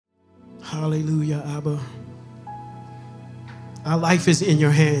Hallelujah, Abba. Our life is in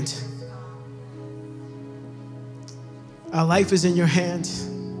your hands. Our life is in your hands.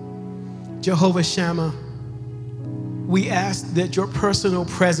 Jehovah Shammah, we ask that your personal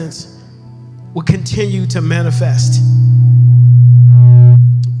presence will continue to manifest.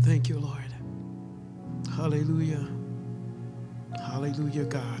 Thank you, Lord. Hallelujah. Hallelujah,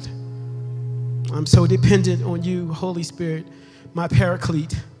 God. I'm so dependent on you, Holy Spirit, my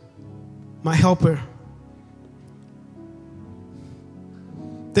paraclete, my helper.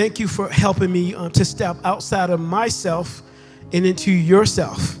 Thank you for helping me to step outside of myself and into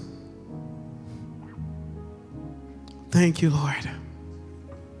yourself. Thank you, Lord.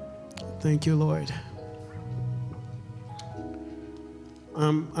 Thank you, Lord.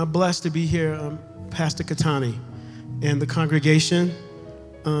 I'm blessed to be here, Pastor Katani, and the congregation,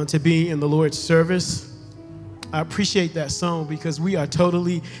 to be in the Lord's service. I appreciate that song because we are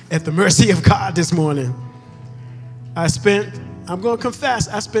totally at the mercy of God this morning. I'm going to confess,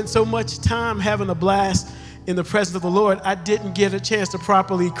 I spent so much time having a blast in the presence of the Lord, I didn't get a chance to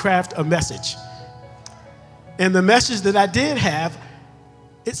properly craft a message. And the message that I did have,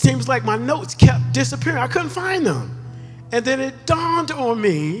 it seems like my notes kept disappearing. I couldn't find them. And then it dawned on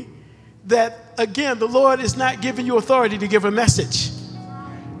me that, again, the Lord is not giving you authority to give a message,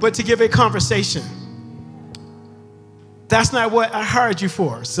 but to give a conversation. That's not what I hired you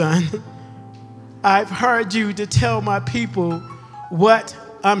for, son. I've hired you to tell my people what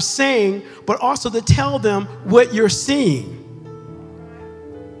I'm saying, but also to tell them what you're seeing.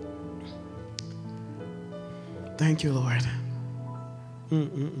 Thank you, Lord.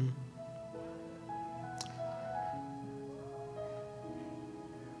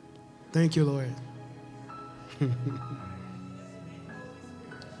 Thank you, Lord.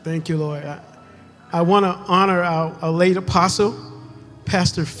 Thank you, Lord. I want to honor our late apostle,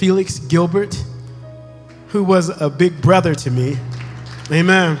 Pastor Felix Gilbert, who was a big brother to me.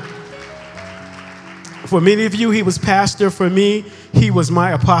 Amen. For many of you, he was pastor. For me, he was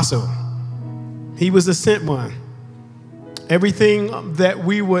my apostle. He was the sent one. Everything that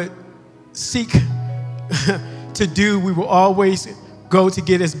we would seek to do, we will always go to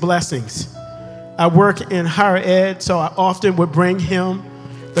get his blessings. I work in higher ed, so I often would bring him,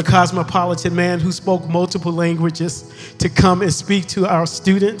 the cosmopolitan man who spoke multiple languages, to come and speak to our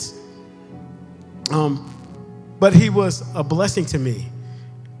students. But he was a blessing to me.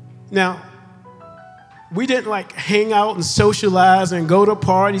 Now, we didn't like hang out and socialize and go to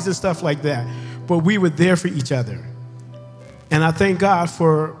parties and stuff like that, but we were there for each other. And I thank God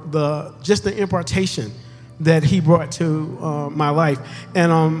for just the impartation that he brought to my life.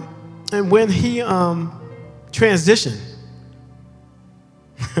 And when he transitioned,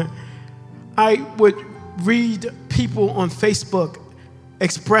 I would read people on Facebook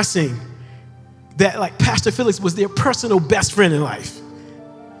expressing that like Pastor Felix was their personal best friend in life.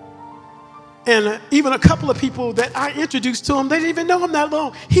 And even a couple of people that I introduced to him, they didn't even know him that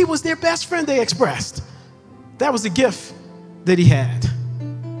long. He was their best friend, they expressed. That was a gift that he had.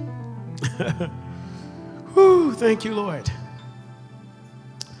 Whew, thank you, Lord.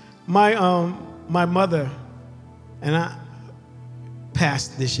 My mother and I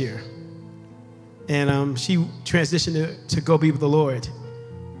passed this year. And she transitioned to go be with the Lord.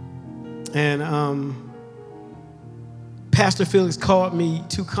 And Pastor Felix called me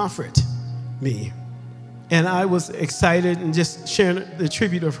to comfort me. And I was excited and just sharing the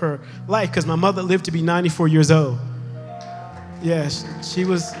tribute of her life because my mother lived to be 94 years old. Yes, she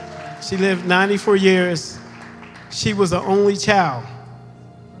lived 94 years. She was the only child.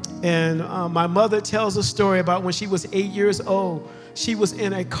 And my mother tells a story about when she was 8 years old. She was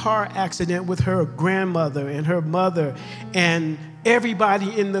in a car accident with her grandmother and her mother, and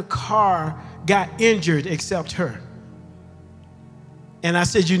everybody in the car got injured except her. And I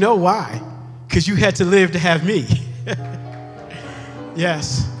said, you know why? Because you had to live to have me.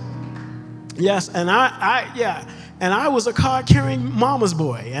 Yes. Yes, and I was a card-carrying mama's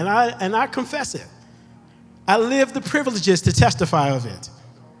boy, and I confess it. I lived the privileges to testify of it.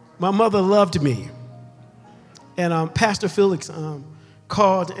 My mother loved me. And Pastor Felix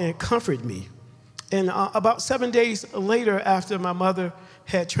called and comforted me. And about 7 days later, after my mother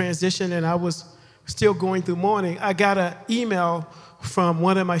had transitioned and I was still going through mourning, I got an email from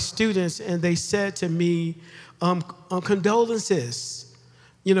one of my students, and they said to me, condolences,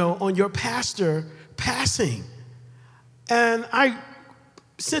 on your pastor passing. And I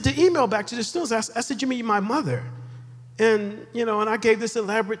sent an email back to the students. I said, you mean my mother? And, and I gave this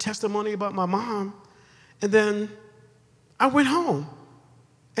elaborate testimony about my mom. And then I went home.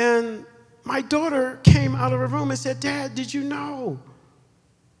 And my daughter came out of her room and said, Dad, did you know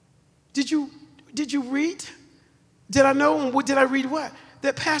Did you read? Did I know? And did I read what?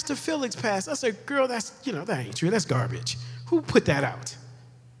 That Pastor Felix passed. I said, girl, that ain't true. That's garbage. Who put that out?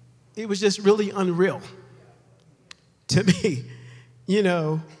 It was just really unreal to me.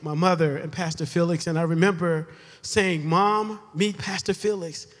 My mother and Pastor Felix, and I remember saying, Mom, meet Pastor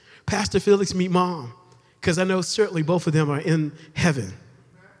Felix. Pastor Felix, meet Mom. Because I know certainly both of them are in heaven.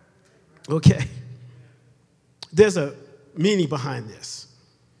 Okay. There's a meaning behind this.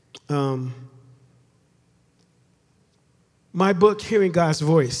 My book, Hearing God's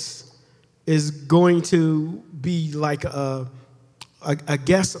Voice, is going to be like a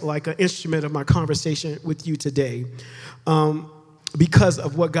guest, like an instrument of my conversation with you today, because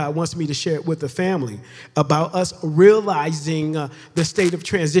of what God wants me to share with the family about us realizing the state of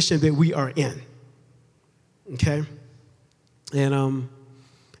transition that we are in. Okay? And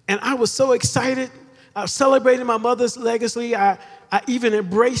I was so excited. I was celebrating my mother's legacy. I even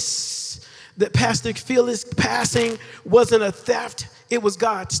embraced that Pastor Felix passing wasn't a theft. It was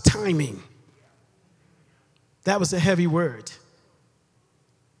God's timing. That was a heavy word.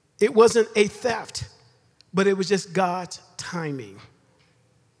 It wasn't a theft, but it was just God's timing.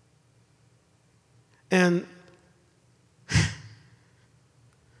 And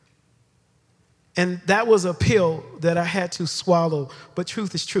that was a pill that I had to swallow, but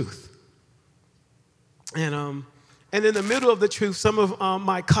truth is truth. And in the middle of the truth, some of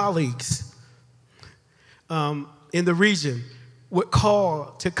my colleagues in the region would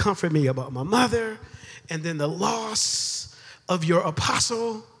call to comfort me about my mother and then the loss of your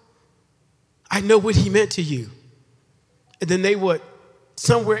apostle. I know what he meant to you. And then they would,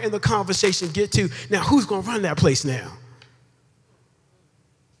 somewhere in the conversation, get to, now who's going to run that place now?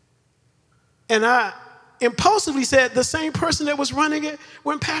 And I impulsively said, the same person that was running it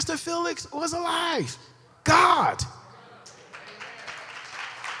when Pastor Felix was alive, God.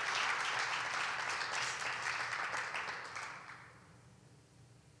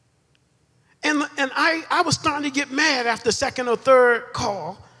 And I was starting to get mad after the second or third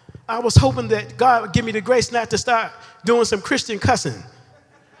call. I was hoping that God would give me the grace not to start doing some Christian cussing.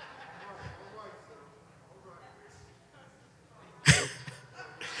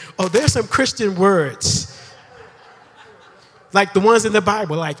 Oh, there's some Christian words. Like the ones in the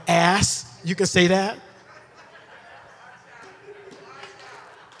Bible, like ass. You can say that.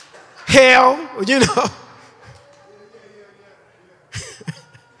 Hell,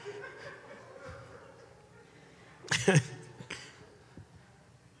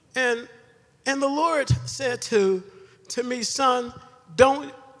 And the Lord said to me, son,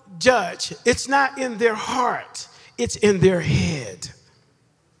 don't judge. It's not in their heart. It's in their head.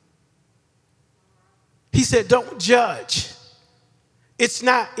 He said, don't judge. It's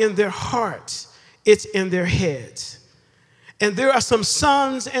not in their hearts. It's in their heads. And there are some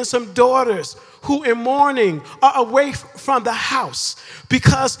sons and some daughters who in mourning are away from the house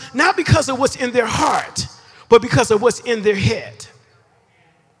not because of what's in their heart, but because of what's in their head.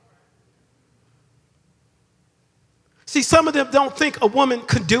 See, some of them don't think a woman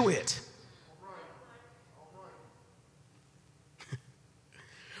could do it.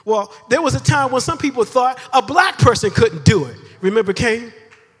 Well, there was a time when some people thought a black person couldn't do it. Remember Cain?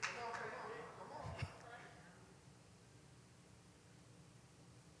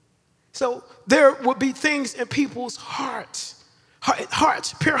 So there would be things in people's hearts,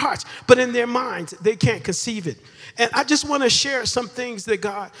 pure hearts, but in their minds, they can't conceive it. And I just want to share some things that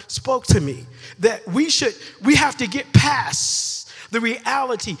God spoke to me, that we have to get past the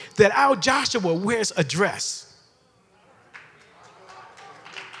reality that our Joshua wears a dress.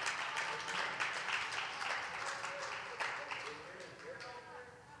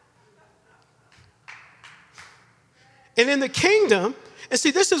 And in the kingdom, and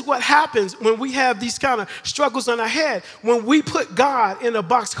see, this is what happens when we have these kind of struggles on our head, when we put God in a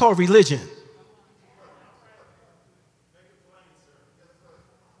box called religion.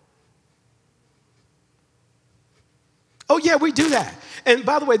 Oh, yeah, we do that. And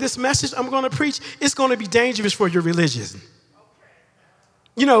by the way, this message I'm going to preach is going to be dangerous for your religion.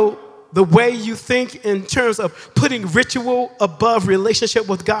 The way you think in terms of putting ritual above relationship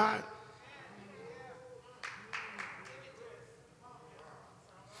with God.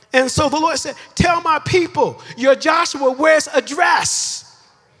 And so the Lord said, tell my people, your Joshua wears a dress.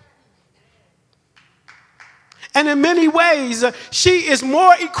 And in many ways, she is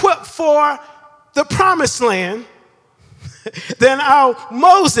more equipped for the promised land than our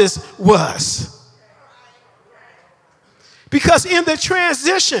Moses was. Because in the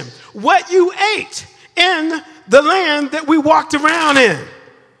transition, what you ate in the land that we walked around in,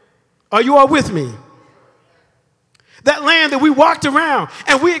 are you all with me? That land that we walked around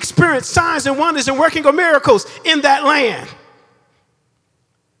and we experienced signs and wonders and working of miracles in that land.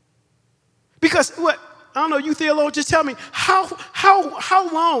 Because what, I don't know, you theologians, tell me, how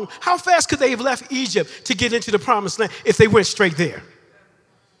long, how fast could they have left Egypt to get into the promised land if they went straight there?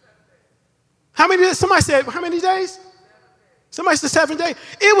 How many days? Somebody said, how many days? Somebody said 7 days.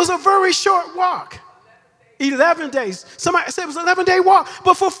 It was a very short walk. 11 days. Somebody said it was an 11-day walk.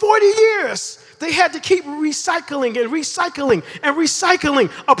 But for 40 years, they had to keep recycling and recycling and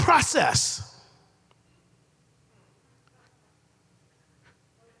recycling a process.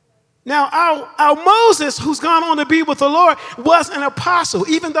 Now, our Moses, who's gone on to be with the Lord, was an apostle,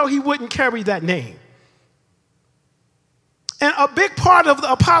 even though he wouldn't carry that name. And a big part of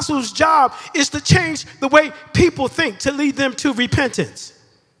the apostle's job is to change the way people think, to lead them to repentance.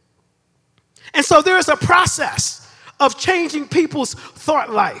 And so there is a process of changing people's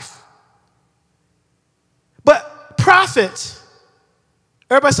thought life. But prophets,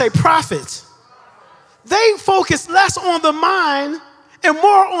 everybody say prophets, they focus less on the mind and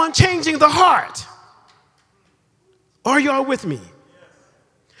more on changing the heart. Are y'all with me?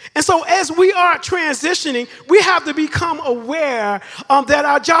 And so as we are transitioning, we have to become aware that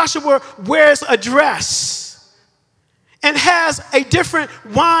our Joshua wears a dress and has a different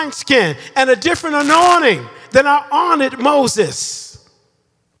wineskin and a different anointing than our honored Moses.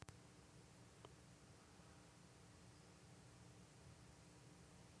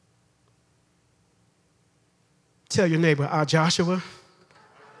 Tell your neighbor, our Joshua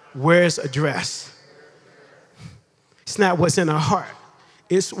wears a dress. It's not what's in our heart.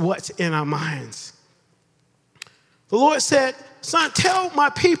 It's what's in our minds. The Lord said, son, tell my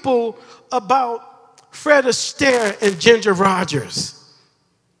people about Fred Astaire and Ginger Rogers.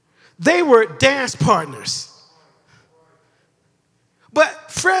 They were dance partners.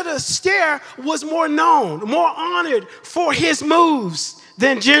 But Fred Astaire was more known, more honored for his moves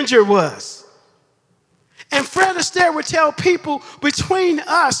than Ginger was. And Fred Astaire would tell people, between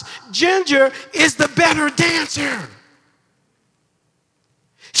us, Ginger is the better dancer.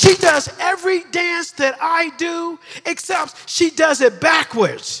 She does every dance that I do, except she does it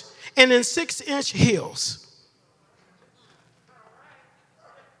backwards and in 6-inch heels.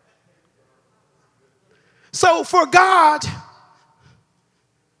 So for God,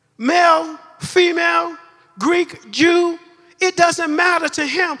 male, female, Greek, Jew, it doesn't matter to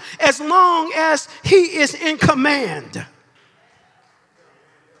him as long as he is in command.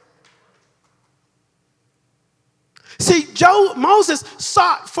 See, Moses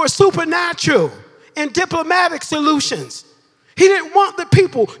sought for supernatural and diplomatic solutions. He didn't want the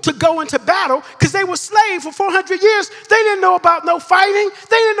people to go into battle because they were slaves for 400 years. They didn't know about no fighting.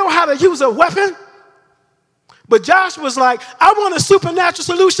 They didn't know how to use a weapon. But Joshua was like, I want a supernatural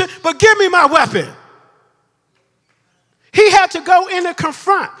solution, but give me my weapon. He had to go in and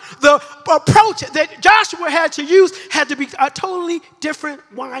confront. The approach that Joshua had to use had to be a totally different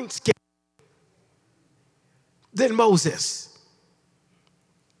wineskin than Moses.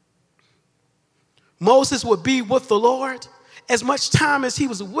 Moses would be with the Lord as much time as he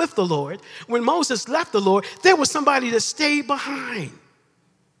was with the Lord. When Moses left the Lord, there was somebody that stayed behind.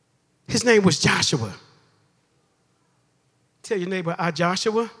 His name was Joshua. Tell your neighbor, our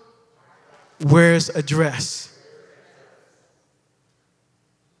Joshua wears a dress.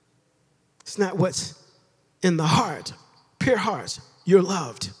 It's not what's in the heart, pure heart, you're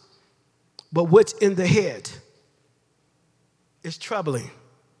loved. But what's in the head is troubling.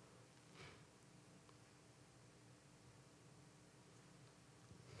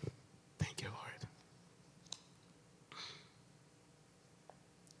 Thank you, Lord.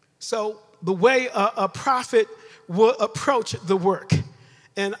 So the way a prophet will approach the work.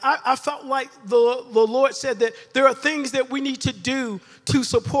 And I felt like the Lord said that there are things that we need to do to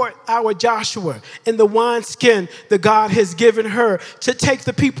support our Joshua and the wineskin that God has given her to take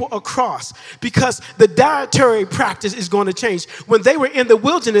the people across, because the dietary practice is going to change. When they were in the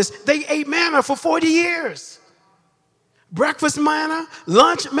wilderness, they ate manna for 40 years. Breakfast manna,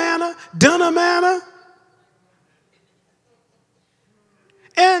 lunch manna, dinner manna.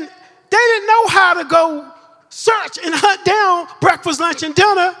 And they didn't know how to go search and hunt down breakfast, lunch, and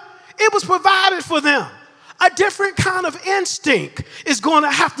dinner. It was provided for them. A different kind of instinct is going to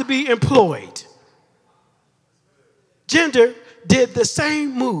have to be employed. Ginger did the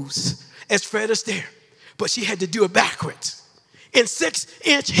same moves as Fred Astaire, but she had to do it backwards in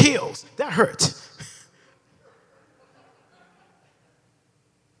 6-inch heels. That hurt.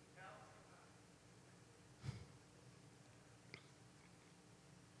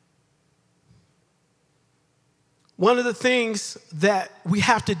 One of the things that we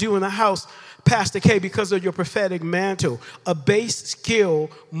have to do in the house, Pastor K, because of your prophetic mantle, a base skill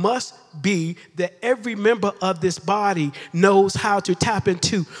must be that every member of this body knows how to tap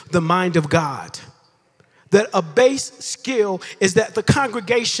into the mind of God. That a base skill is that the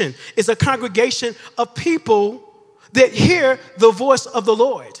congregation is a congregation of people that hear the voice of the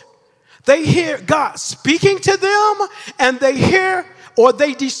Lord. They hear God speaking to them, and they hear or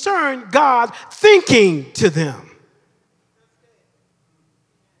they discern God thinking to them.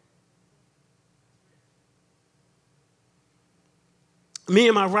 Me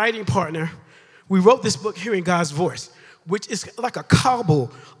and my writing partner, we wrote this book, Hearing God's Voice, which is like a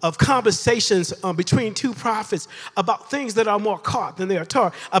cobble of conversations between two prophets about things that are more caught than they are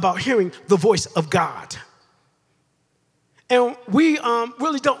taught, about hearing the voice of God. And we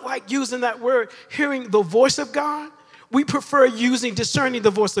really don't like using that word, hearing the voice of God. We prefer using discerning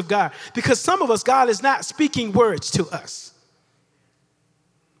the voice of God, because some of us, God is not speaking words to us.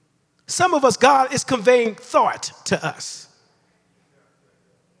 Some of us, God is conveying thought to us.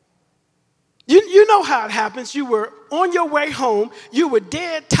 You know how it happens. You were on your way home. You were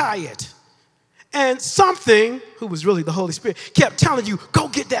dead tired. And something, who was really the Holy Spirit, kept telling you, go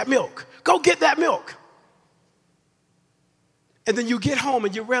get that milk. Go get that milk. And then you get home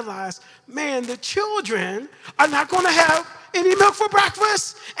and you realize, man, the children are not going to have any milk for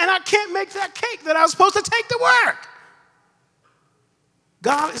breakfast. And I can't make that cake that I was supposed to take to work.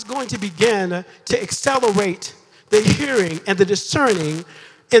 God is going to begin to accelerate the hearing and the discerning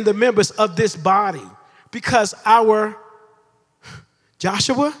in the members of this body, because our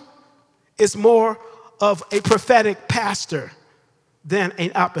Joshua is more of a prophetic pastor than an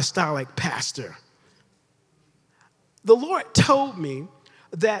apostolic pastor. The Lord told me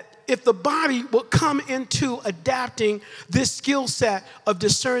that if the body would come into adapting this skill set of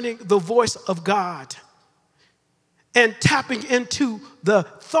discerning the voice of God and tapping into the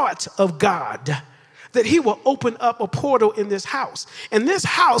thoughts of God, that he will open up a portal in this house. And this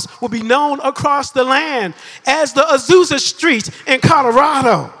house will be known across the land as the Azusa Street in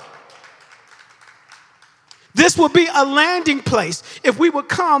Colorado. This will be a landing place if we would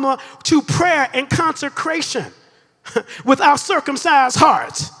come to prayer and consecration with our circumcised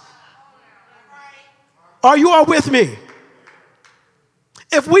hearts. Are you all with me?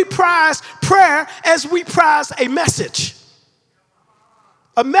 If we prize prayer as we prize a message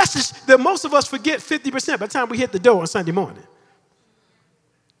that most of us forget 50% by the time we hit the door on Sunday morning.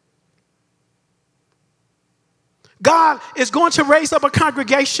 God is going to raise up a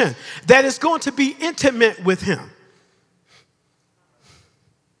congregation that is going to be intimate with him.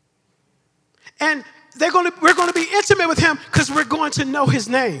 And we're going to be intimate with him because we're going to know his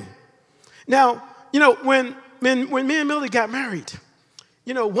name. Now, when me and Millie got married,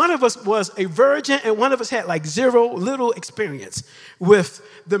 one of us was a virgin and one of us had like little experience with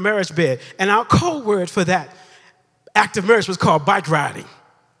the marriage bed. And our code word for that act of marriage was called bike riding.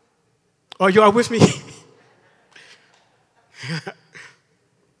 Are you all with me?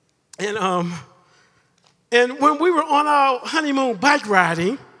 And when we were on our honeymoon bike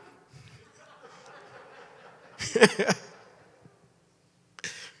riding,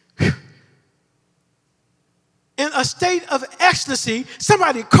 in a state of ecstasy,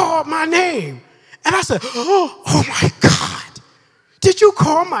 somebody called my name. And I said, oh my God, did you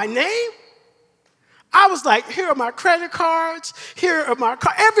call my name? I was like, here are my credit cards, here are my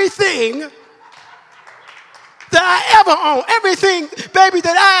everything that I ever own, everything, baby,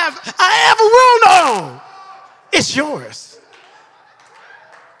 that I ever will own, it's yours.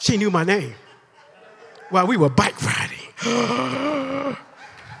 She knew my name while we were bike riding.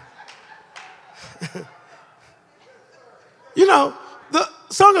 The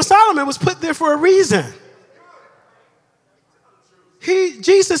Song of Solomon was put there for a reason.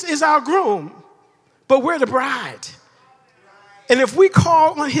 Jesus is our groom, but we're the bride. And if we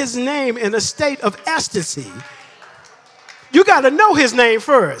call on his name in a state of ecstasy, you got to know his name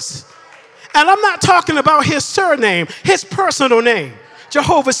first. And I'm not talking about his surname, his personal name.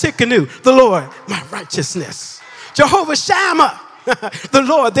 Jehovah Tsidkenu, the Lord, my righteousness. Jehovah Shammah, the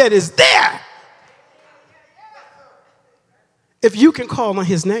Lord that is there. If you can call on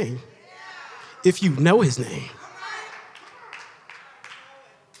his name, if you know his name,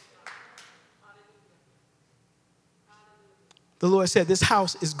 the Lord said this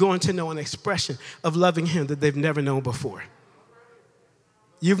house is going to know an expression of loving him that they've never known before.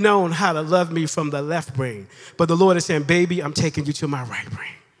 You've known how to love me from the left brain, but the Lord is saying, baby, I'm taking you to my right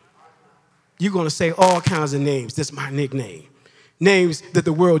brain. You're going to say all kinds of names. This is my nickname. Names that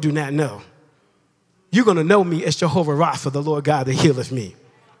the world do not know. You're going to know me as Jehovah Rapha, the Lord God that healeth me.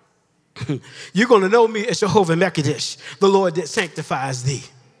 You're going to know me as Jehovah Mekadesh, the Lord that sanctifies thee.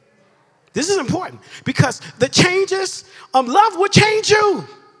 This is important because the changes, love will change you.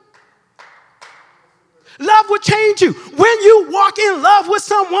 Love will change you. When you walk in love with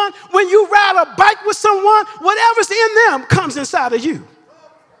someone, when you ride a bike with someone, whatever's in them comes inside of you.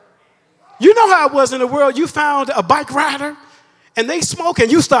 You know how it was in the world. You found a bike rider and they smoke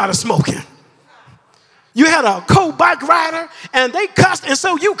and you started smoking. You had a co-bike rider and they cussed and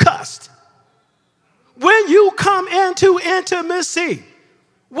so you cussed. When you come into intimacy,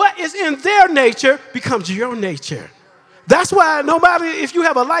 what is in their nature becomes your nature. That's why no matter if you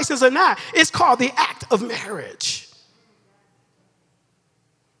have a license or not, it's called the act of marriage.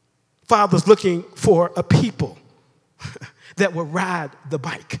 Father's looking for a people that will ride the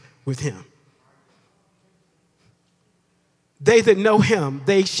bike with him. They that know him,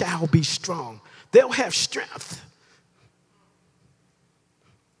 they shall be strong. They'll have strength.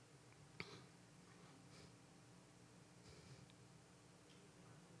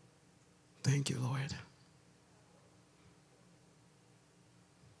 Thank you, Lord.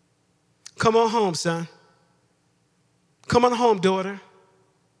 Come on home, son. Come on home, daughter.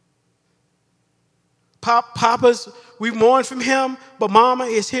 Papa's, we mourn from him, but mama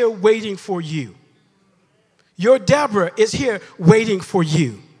is here waiting for you. Your Deborah is here waiting for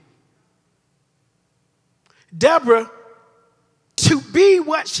you. Deborah, to be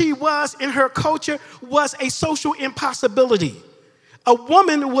what she was in her culture, was a social impossibility. A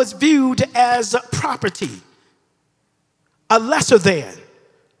woman was viewed as property, a lesser than.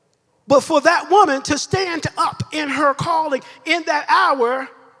 But for that woman to stand up in her calling in that hour,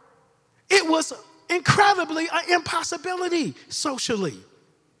 it was incredibly an impossibility socially.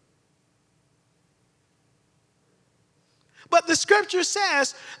 But the scripture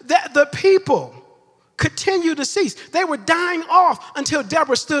says that the people continue to cease. They were dying off until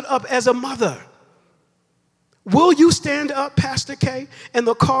Deborah stood up as a mother. Will you stand up, Pastor K, in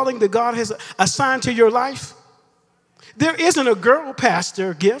the calling that God has assigned to your life? There isn't a girl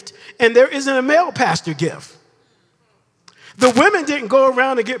pastor gift, and there isn't a male pastor gift. The women didn't go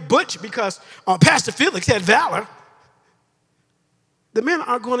around and get butch because Pastor Felix had valor. The men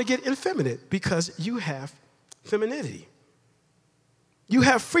are going to get effeminate because you have femininity. You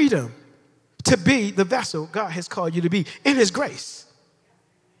have freedom to be the vessel God has called you to be in his grace.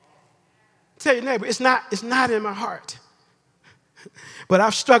 Tell your neighbor, it's not in my heart, but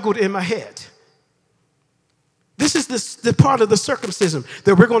I've struggled in my head. This is the part of the circumcision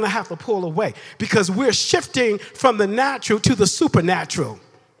that we're going to have to pull away because we're shifting from the natural to the supernatural.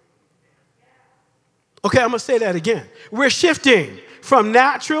 Okay, I'm going to say that again. We're shifting from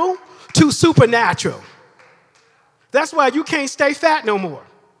natural to supernatural. That's why you can't stay fat no more.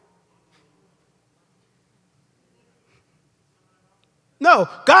 No,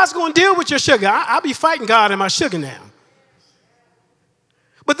 God's going to deal with your sugar. I'll be fighting God and my sugar now.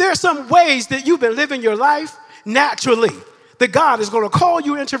 But there are some ways that you've been living your life naturally that God is going to call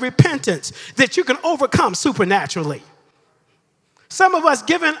you into repentance that you can overcome supernaturally. Some of us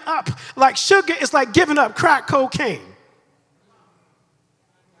giving up like sugar is like giving up crack cocaine.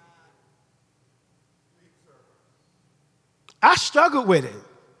 I struggled with it.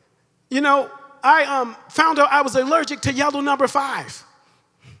 You know, I found out I was allergic to yellow number 5.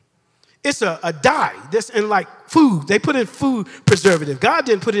 It's a dye that's in like food. They put in food preservative. God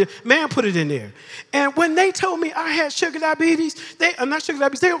didn't put it, man put it in there. And when they told me I had sugar diabetes, they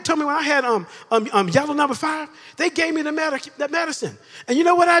told me when I had yellow number 5, they gave me the medicine. And you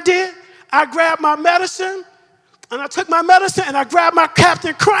know what I did? I grabbed my medicine, and I took my medicine, and I grabbed my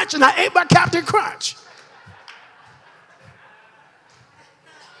Captain Crunch, and I ate my Captain Crunch.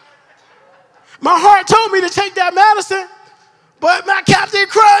 My heart told me to take that medicine. But my Captain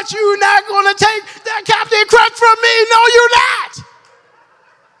Crunch, you're not going to take that Captain Crunch from me. No, you're not.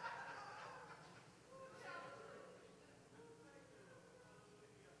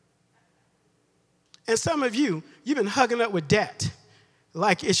 And some of you, you've been hugging up with debt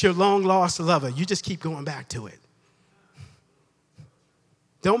like it's your long-lost lover. You just keep going back to it.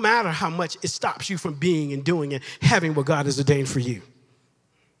 Don't matter how much it stops you from being and doing and having what God has ordained for you.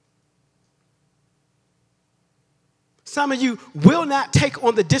 Some of you will not take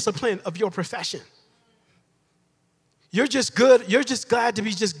on the discipline of your profession. You're just good. You're just glad to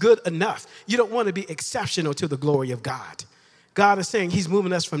be just good enough. You don't want to be exceptional to the glory of God. God is saying he's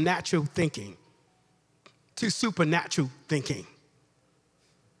moving us from natural thinking to supernatural thinking.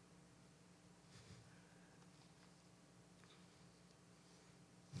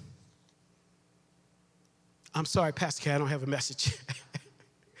 I'm sorry, Pastor K, I don't have a message.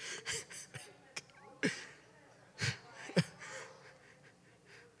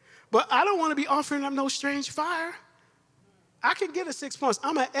 But I don't want to be offering up no strange fire. I can get a 6 points.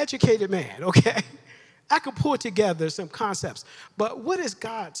 I'm an educated man, okay? I can pull together some concepts. But what is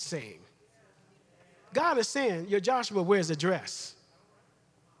God saying? God is saying, your Joshua wears a dress.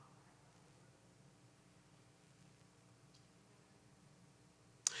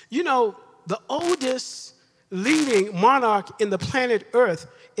 You know, the oldest leading monarch in the planet Earth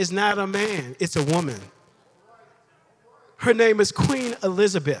is not a man, it's a woman. Her name is Queen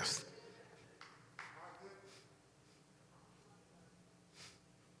Elizabeth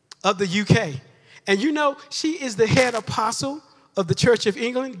of the UK. And you know, she is the head apostle of the Church of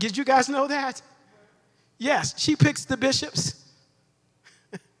England. Did you guys know that? Yes, she picks the bishops.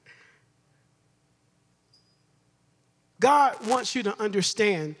 God wants you to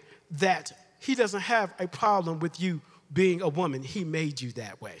understand that he doesn't have a problem with you being a woman. He made you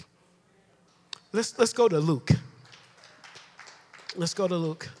that way. Let's go to Luke. Let's go to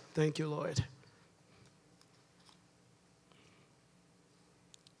Luke. Thank you, Lord.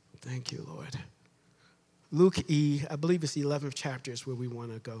 Thank you, Lord. Luke I believe it's the 11th chapter is where we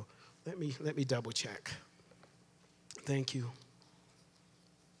want to go. Let me double check. Thank you.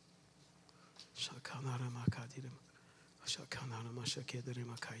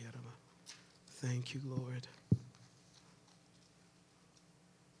 Thank you, Lord.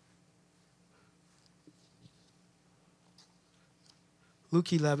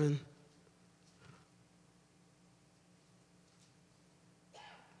 Luke 11.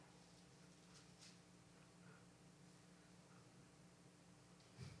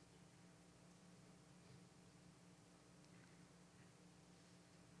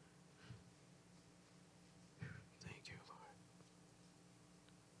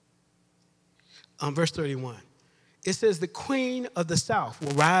 Verse 31. It says, the queen of the south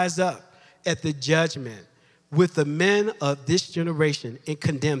will rise up at the judgment with the men of this generation and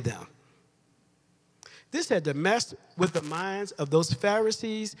condemn them. This had to mess with the minds of those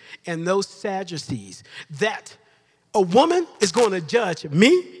Pharisees and those Sadducees, that a woman is going to judge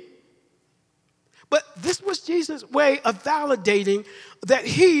me. But this was Jesus' way of validating that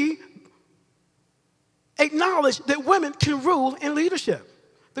he acknowledged that women can rule in leadership.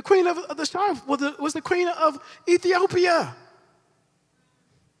 The queen of the south was the queen of Ethiopia.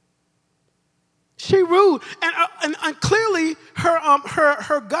 She ruled, and clearly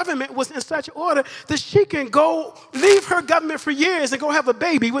her government was in such order that she can go leave her government for years and go have a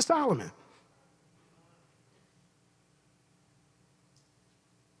baby with Solomon.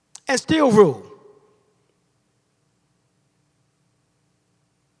 And still rule.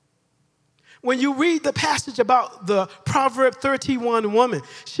 When you read the passage about the Proverb 31 woman,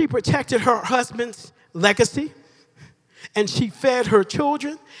 she protected her husband's legacy, and she fed her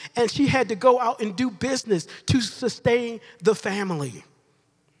children, and she had to go out and do business to sustain the family.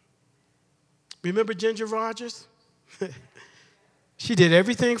 Remember Ginger Rogers? She did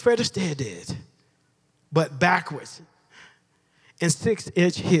everything Fred Astaire did, but backwards in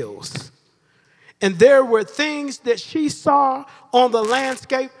 6-inch heels. And there were things that she saw on the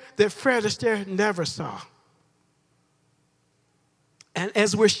landscape that Fred Astaire never saw. And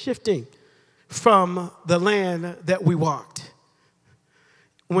as we're shifting from the land that we walked,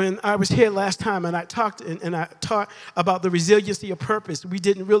 when I was here last time and I talked about the resiliency of purpose, we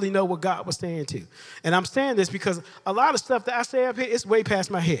didn't really know what God was saying to. And I'm saying this because a lot of stuff that I say up here is way past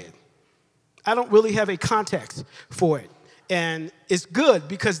my head. I don't really have a context for it. And it's good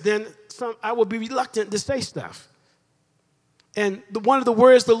because then I will be reluctant to say stuff. And one of the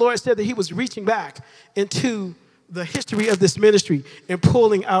words the Lord said that he was reaching back into the history of this ministry and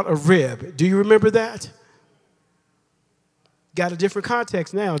pulling out a rib. Do you remember that? Got a different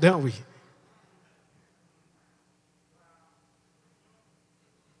context now, don't we?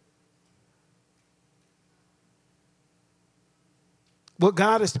 What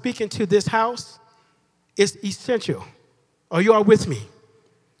God is speaking to this house is essential. Are you all with me?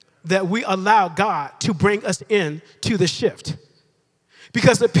 That we allow God to bring us in to the shift.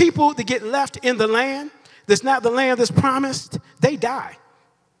 Because the people that get left in the land that's not the land that's promised, they die.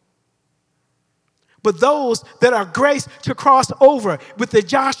 But those that are graced to cross over with the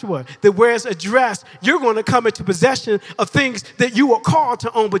Joshua that wears a dress, you're going to come into possession of things that you were called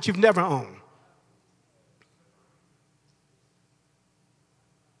to own but you've never owned.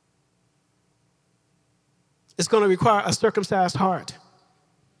 It's going to require a circumcised heart.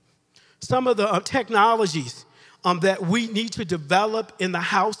 Some of the technologies that we need to develop in the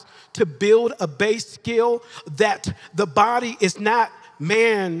house to build a base skill that the body is not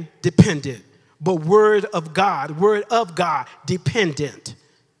man dependent, but word of God dependent,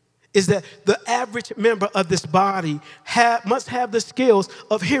 is that the average member of this body must have the skills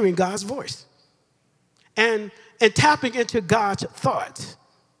of hearing God's voice. And and tapping into God's thoughts.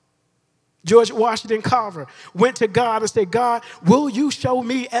 George Washington Carver went to God and said, God, will you show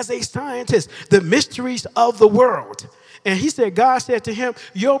me as a scientist the mysteries of the world? And he said, God said to him,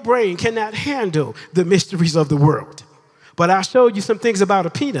 your brain cannot handle the mysteries of the world. But I showed you some things about a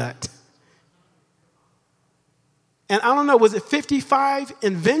peanut. And I don't know, was it 55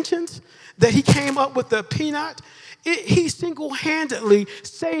 inventions that he came up with the peanut? He single-handedly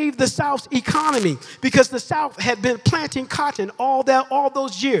saved the South's economy because the South had been planting cotton all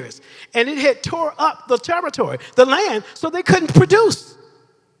those years. And it had tore up the territory, the land, so they couldn't produce.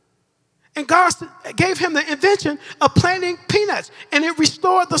 And God gave him the invention of planting peanuts, and it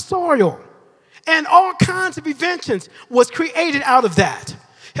restored the soil. And all kinds of inventions was created out of that.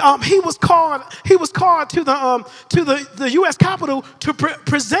 He was called to the U.S. Capitol to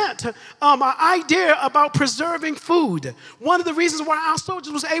present an idea about preserving food. One of the reasons why our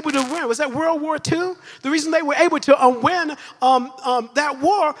soldiers was able to win was that World War II. The reason they were able to win that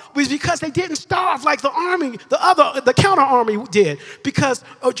war was because they didn't starve like the army, the counter army did. Because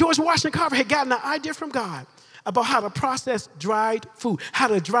George Washington Carver had gotten an idea from God about how to process dried food, how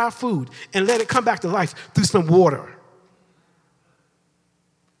to dry food and let it come back to life through some water.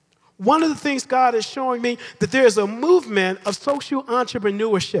 One of the things God is showing me that there is a movement of social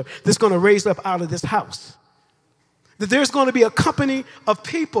entrepreneurship that's going to raise up out of this house. That there's going to be a company of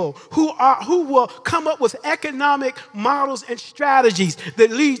people who will come up with economic models and strategies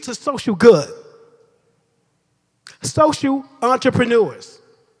that lead to social good. Social entrepreneurs.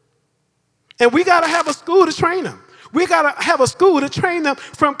 And we got to have a school to train them. We got to have a school to train them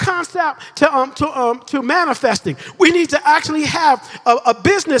from concept to manifesting. We need to actually have a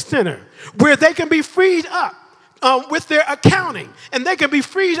business center where they can be freed up with their accounting, and they can be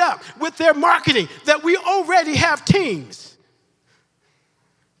freed up with their marketing, that we already have teams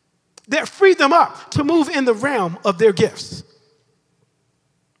that free them up to move in the realm of their gifts.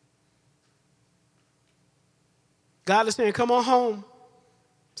 God is saying, come on home,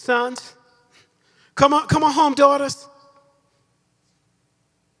 sons. Come on home, daughters.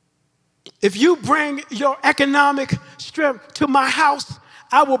 If you bring your economic strength to my house,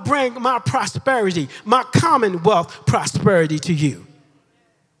 I will bring my prosperity, my commonwealth prosperity to you.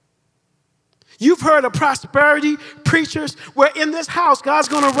 You've heard of prosperity preachers, where in this house, God's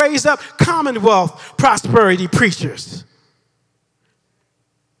going to raise up commonwealth prosperity preachers.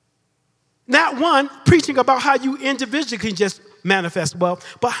 Not one preaching about how you individually can just manifest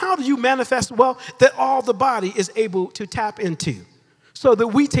wealth, but how do you manifest wealth that all the body is able to tap into so that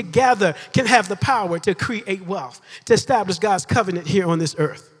we together can have the power to create wealth, to establish God's covenant here on this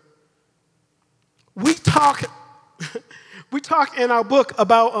earth. We talk in our book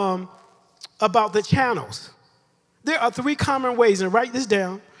about the channels. There are 3 common ways, and write this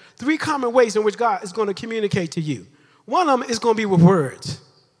down, 3 common ways in which God is going to communicate to you. One of them is going to be with words.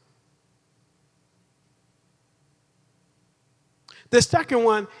 The second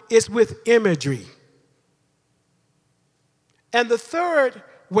one is with imagery. And the third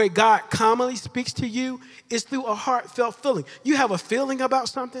way God commonly speaks to you is through a heartfelt feeling. You have a feeling about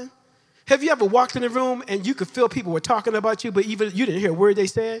something? Have you ever walked in a room and you could feel people were talking about you, but even you didn't hear a word they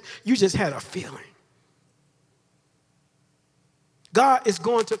said? You just had a feeling. God is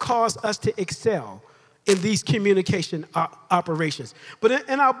going to cause us to excel in these communication operations. But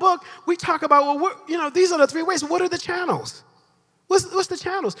in our book, we talk about, these are the 3 ways. What are the channels? What's the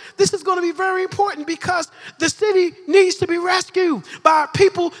channels? This is going to be very important because the city needs to be rescued by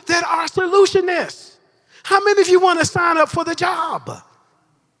people that are solutionists. How many of you want to sign up for the job?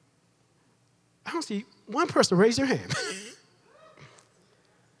 I don't see one person raise their hand.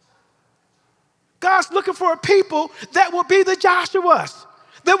 God's looking for a people that will be the Joshuas,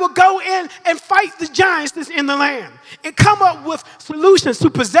 that will go in and fight the giants that's in the land and come up with solutions to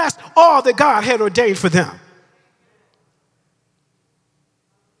possess all that God had ordained for them.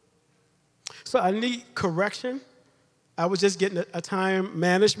 So I need correction. I was just getting a time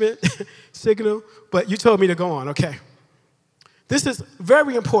management signal, but you told me to go on, okay. This is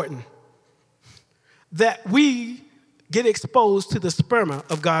very important that we get exposed to the sperma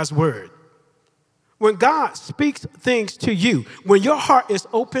of God's word. When God speaks things to you, when your heart is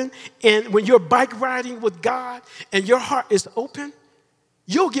open and when you're bike riding with God and your heart is open,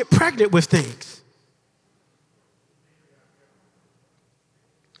 you'll get pregnant with things.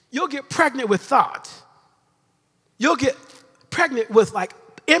 You'll get pregnant with thoughts. You'll get pregnant with like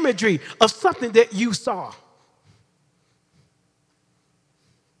imagery of something that you saw.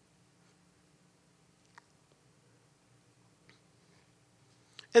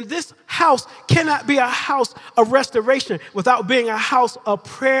 And this house cannot be a house of restoration without being a house of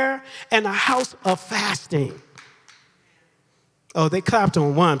prayer and a house of fasting. Oh, they clapped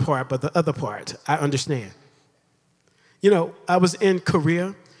on one part, but the other part, I understand. You know, I was in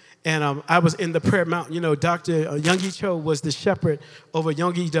Korea, and I was in the prayer mountain. You know, Dr. Youngie Cho was the shepherd over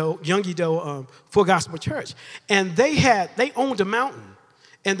Youngie-do Full Gospel Church. And they owned a mountain.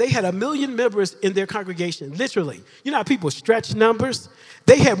 And they had 1 million members in their congregation, literally. You know how people stretch numbers?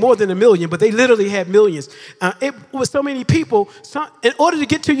 They had more than 1 million, but they literally had millions. It was so many people. In order to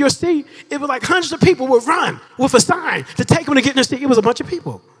get to your seat, it was like hundreds of people would run with a sign to take them to get in their seat. It was a bunch of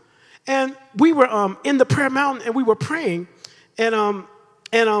people. And we were in the prayer mountain, and we were praying. And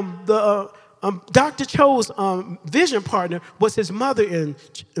Dr. Cho's vision partner was his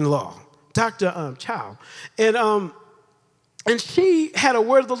mother-in-law, Dr. Chow. And she had a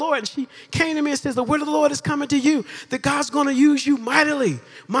word of the Lord, and she came to me and says, the word of the Lord is coming to you, that God's going to use you mightily,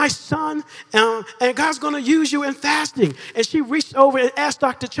 my son, and God's going to use you in fasting. And she reached over and asked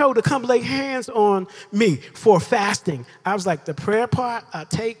Dr. Cho to come lay hands on me for fasting. I was like, the prayer part, I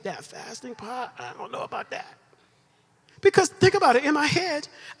take that fasting part, I don't know about that. Because think about it, in my head,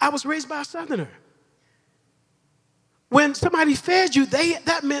 I was raised by a Southerner. When somebody fed you,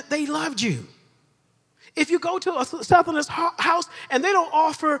 that meant they loved you. If you go to a Southerner's house and they don't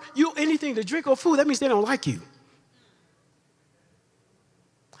offer you anything to drink or food, that means they don't like you.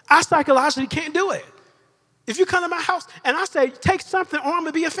 I psychologically can't do it. If you come to my house and I say, take something or I'm going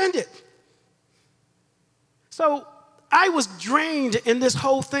to be offended. So I was drained in this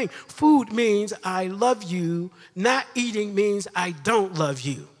whole thing. Food means I love you. Not eating means I don't love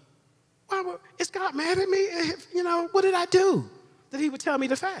you. Well, is God mad at me? You know, what did I do that he would tell me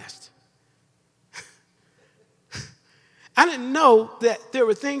to fast? I didn't know that there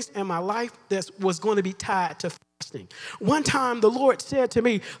were things in my life that was going to be tied to fasting. One time the Lord said to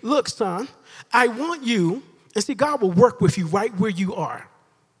me, look, son, I want you, and see, God will work with you right where you are.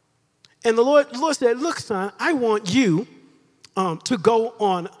 And the Lord said, look, son, I want you to go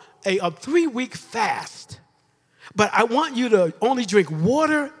on a 3-week fast, but I want you to only drink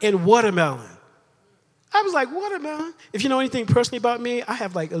water and watermelon. I was like, watermelon? If you know anything personally about me, I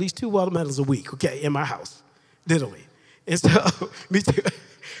have like at least 2 watermelons a week, okay, in my house, literally. And so, me too.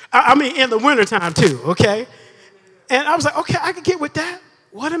 I mean, in the wintertime too, okay? And I was like, okay, I could get with that,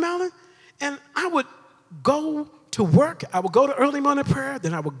 watermelon. And I would go to work. I would go to early morning prayer.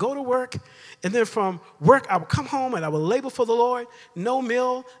 Then I would go to work. And then from work, I would come home and I would labor for the Lord. No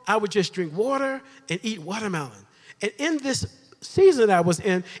meal. I would just drink water and eat watermelon. And in this season I was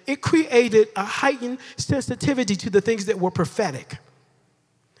in, it created a heightened sensitivity to the things that were prophetic.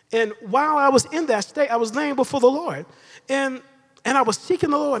 And while I was in that state, I was laying before the Lord. And I was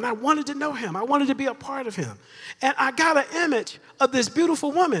seeking the Lord, and I wanted to know him. I wanted to be a part of him. And I got an image of this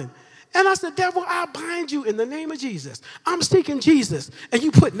beautiful woman. And I said, devil, I bind you in the name of Jesus. I'm seeking Jesus, and you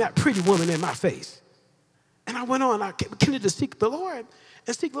putting that pretty woman in my face. And I went on. I continued to seek the Lord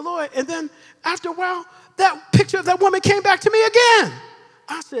and seek the Lord. And then after a while, that picture of that woman came back to me again.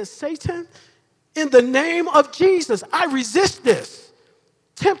 I said, Satan, in the name of Jesus, I resist this.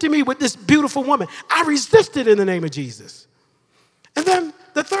 Tempting me with this beautiful woman. I resisted in the name of Jesus. And then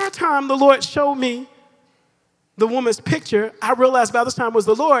the third time the Lord showed me the woman's picture, I realized by this time it was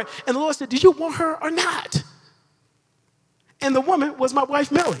the Lord. And the Lord said, do you want her or not? And the woman was my wife,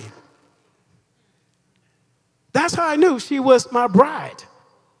 Millie. That's how I knew she was my bride.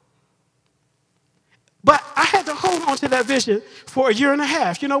 But I had to hold on to that vision for 1.5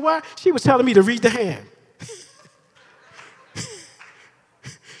 years. You know why? She was telling me to read the hand.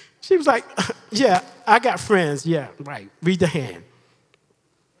 She was like, yeah, I got friends. Yeah, right. Read the hand.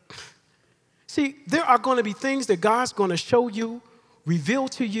 See, there are going to be things that God's going to show you, reveal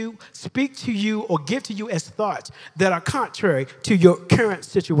to you, speak to you, or give to you as thoughts that are contrary to your current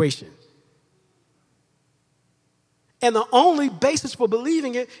situation. And the only basis for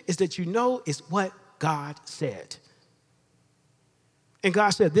believing it is that you know it's what God said. And God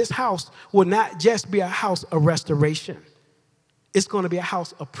said, this house will not just be a house of restoration. It's going to be a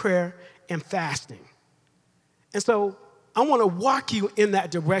house of prayer and fasting. And so I want to walk you in that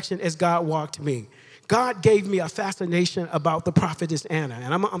direction as God walked me. God gave me a fascination about the prophetess Anna.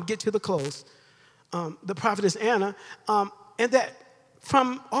 And I'm going to get to the close. The prophetess Anna. And that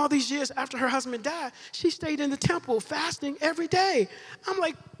from all these years after her husband died, she stayed in the temple fasting every day. I'm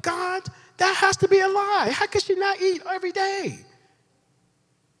like, God, that has to be a lie. How could she not eat every day?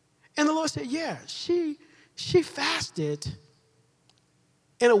 And the Lord said, yeah, she fasted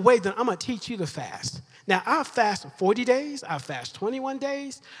in a way that I'm going to teach you to fast. Now, I fast 40 days. I fast 21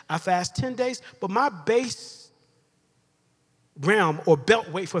 days. I fast 10 days. But my base realm or belt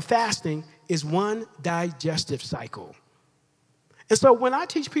weight for fasting is 1 digestive cycle. And so when I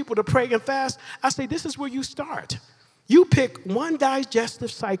teach people to pray and fast, I say this is where you start. You pick one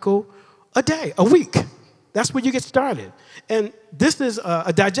digestive cycle a day, a week. That's where you get started. And this is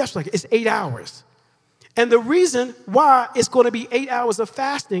a digestive cycle. It's 8 hours. And the reason why it's going to be 8 hours of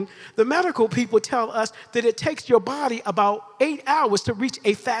fasting, the medical people tell us that it takes your body about 8 hours to reach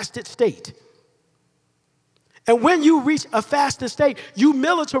a fasted state. And when you reach a fasted state, you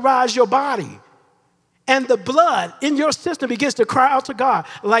militarize your body. And the blood in your system begins to cry out to God,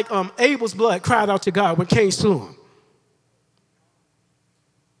 like Abel's blood cried out to God when Cain slew him.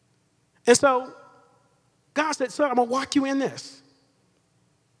 And so God said, son, I'm going to walk you in this.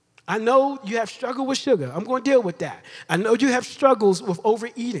 I know you have struggled with sugar. I'm going to deal with that. I know you have struggles with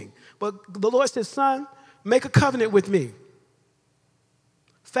overeating. But the Lord said, son, make a covenant with me.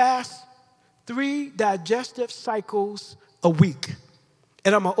 Fast 3 digestive cycles a week,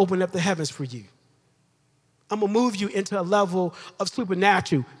 and I'm going to open up the heavens for you. I'm going to move you into a level of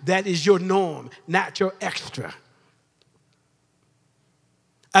supernatural that is your norm, not your extra.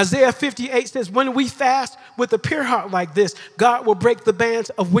 Isaiah 58 says, when we fast with a pure heart like this, God will break the bands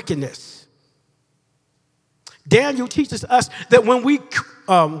of wickedness. Daniel teaches us that when we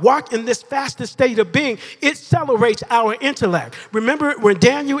walk in this fasted state of being, it celebrates our intellect. Remember when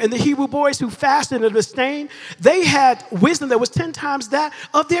Daniel and the Hebrew boys who fasted and abstained, they had wisdom that was 10 times that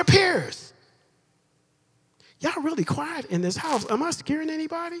of their peers. Y'all really quiet in this house. Am I scaring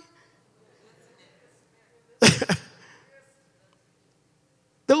anybody?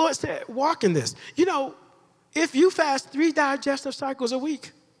 The Lord said, walk in this. You know, if you fast 3 digestive cycles a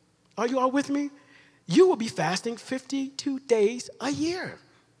week, are you all with me? You will be fasting 52 days a year.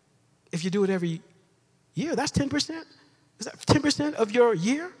 If you do it every year, that's 10%. Is that 10% of your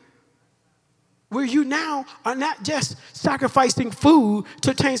year? Where you now are not just sacrificing food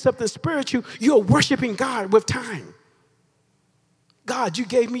to attain something spiritual, you're worshiping God with time. God, you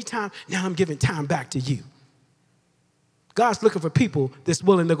gave me time, now I'm giving time back to you. God's looking for people that's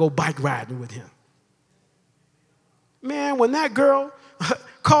willing to go bike riding with him. Man, when that girl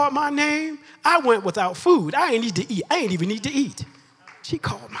called my name, I went without food. I ain't need to eat. I ain't even need to eat. She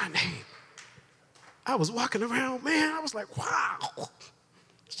called my name. I was walking around, man, I was like, wow.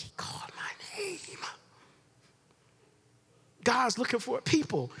 She called my name. God's looking for a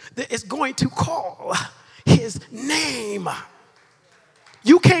people that is going to call his name.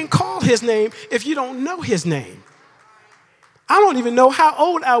 You can't call his name if you don't know his name. I don't even know how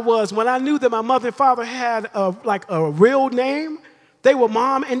old I was when I knew that my mother and father had a real name. They were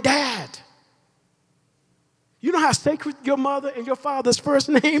mom and dad. You know how sacred your mother and your father's first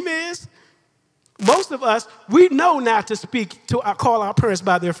name is? Most of us, we know not to call our parents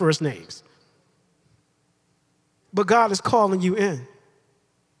by their first names. But God is calling you in.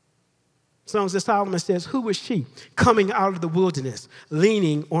 Songs of Solomon says, who was she coming out of the wilderness,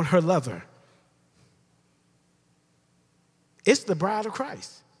 leaning on her lover? It's the bride of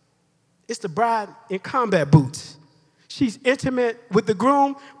Christ. It's the bride in combat boots. She's intimate with the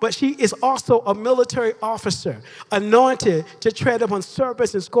groom, but she is also a military officer, anointed to tread upon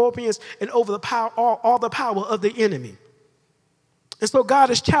serpents and scorpions and over the power, all the power of the enemy. And so God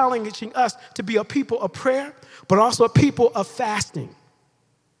is challenging us to be a people of prayer, but also a people of fasting.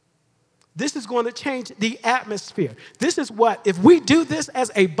 This is going to change the atmosphere. This is what, if we do this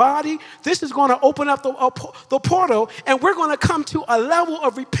as a body, this is going to open up the portal, and we're going to come to a level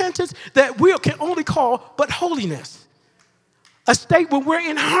of repentance that we can only call but holiness. A state where we're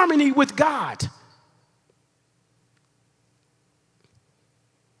in harmony with God.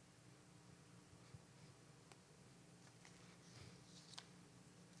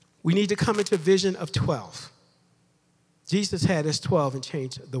 We need to come into a vision of 12. Jesus had his 12 and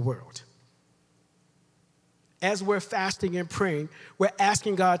changed the world. As we're fasting and praying, we're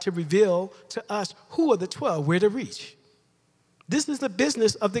asking God to reveal to us who are the 12, where to reach. This is the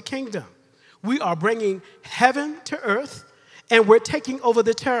business of the kingdom. We are bringing heaven to earth, and we're taking over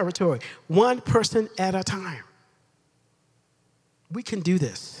the territory, one person at a time. We can do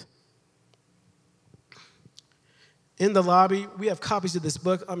this. In the lobby, we have copies of this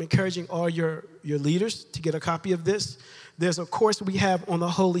book. I'm encouraging all your leaders to get a copy of this. There's a course we have on the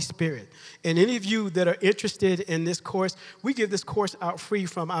Holy Spirit. And any of you that are interested in this course, we give this course out free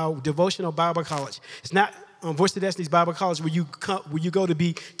from our devotional Bible college. It's not Voice of Destiny's Bible College where you go to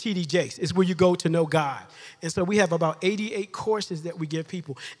be T.D. Jakes. It's where you go to know God. And so we have about 88 courses that we give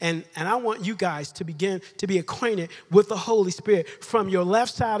people. And I want you guys to begin to be acquainted with the Holy Spirit from your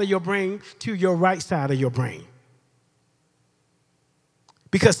left side of your brain to your right side of your brain.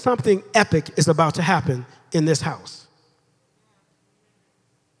 Because something epic is about to happen in this house.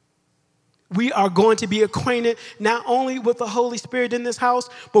 We are going to be acquainted not only with the Holy Spirit in this house,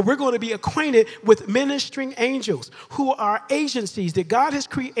 but we're going to be acquainted with ministering angels who are agencies that God has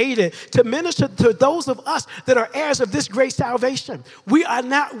created to minister to those of us that are heirs of this great salvation. We are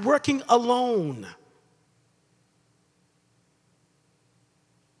not working alone.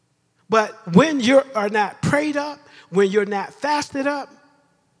 But when you are not prayed up, when you're not fasted up,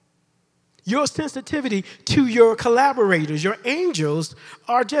 your sensitivity to your collaborators, your angels,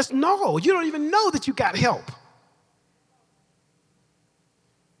 are just no. You don't even know that you got help.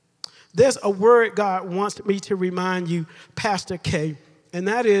 There's a word God wants me to remind you, Pastor K, and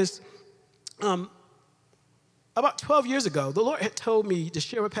that is about 12 years ago, the Lord had told me to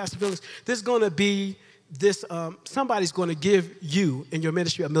share with Pastor Felix, there's going to be this, somebody's going to give you in your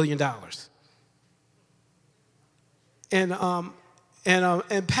ministry $1 million.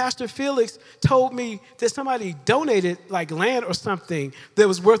 And Pastor Felix told me that somebody donated like land or something that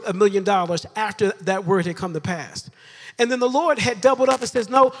was worth $1 million after that word had come to pass. And then the Lord had doubled up and says,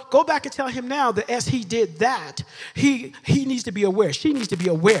 no, go back and tell him now that as he did that, he needs to be aware, she needs to be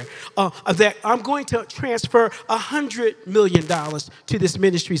aware that I'm going to transfer $100 million to this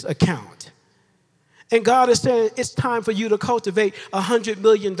ministry's account. And God is saying it's time for you to cultivate a $100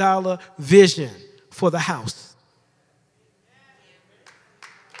 million vision for the house.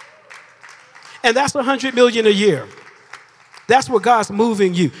 And that's $100 million a year. That's where God's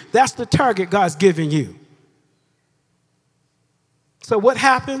moving you. That's the target God's giving you. So what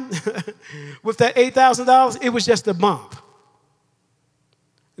happened with that $8,000? It was just a bump.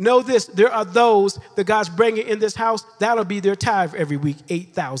 Know this, there are those that God's bringing in this house, that'll be their tithe every week,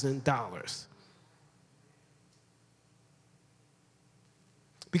 $8,000.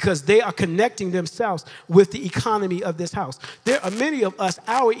 Because they are connecting themselves with the economy of this house. There are many of us,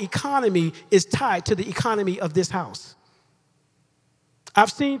 our economy is tied to the economy of this house. I've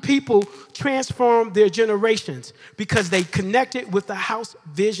seen people transform their generations because they connected with the house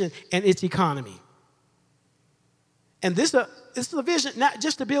vision and its economy. And this is a vision not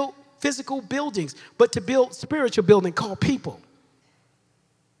just to build physical buildings, but to build spiritual building called people.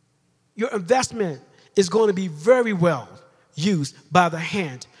 Your investment is going to be very well used by the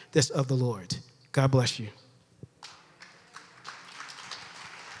hand that's of the Lord. God bless you.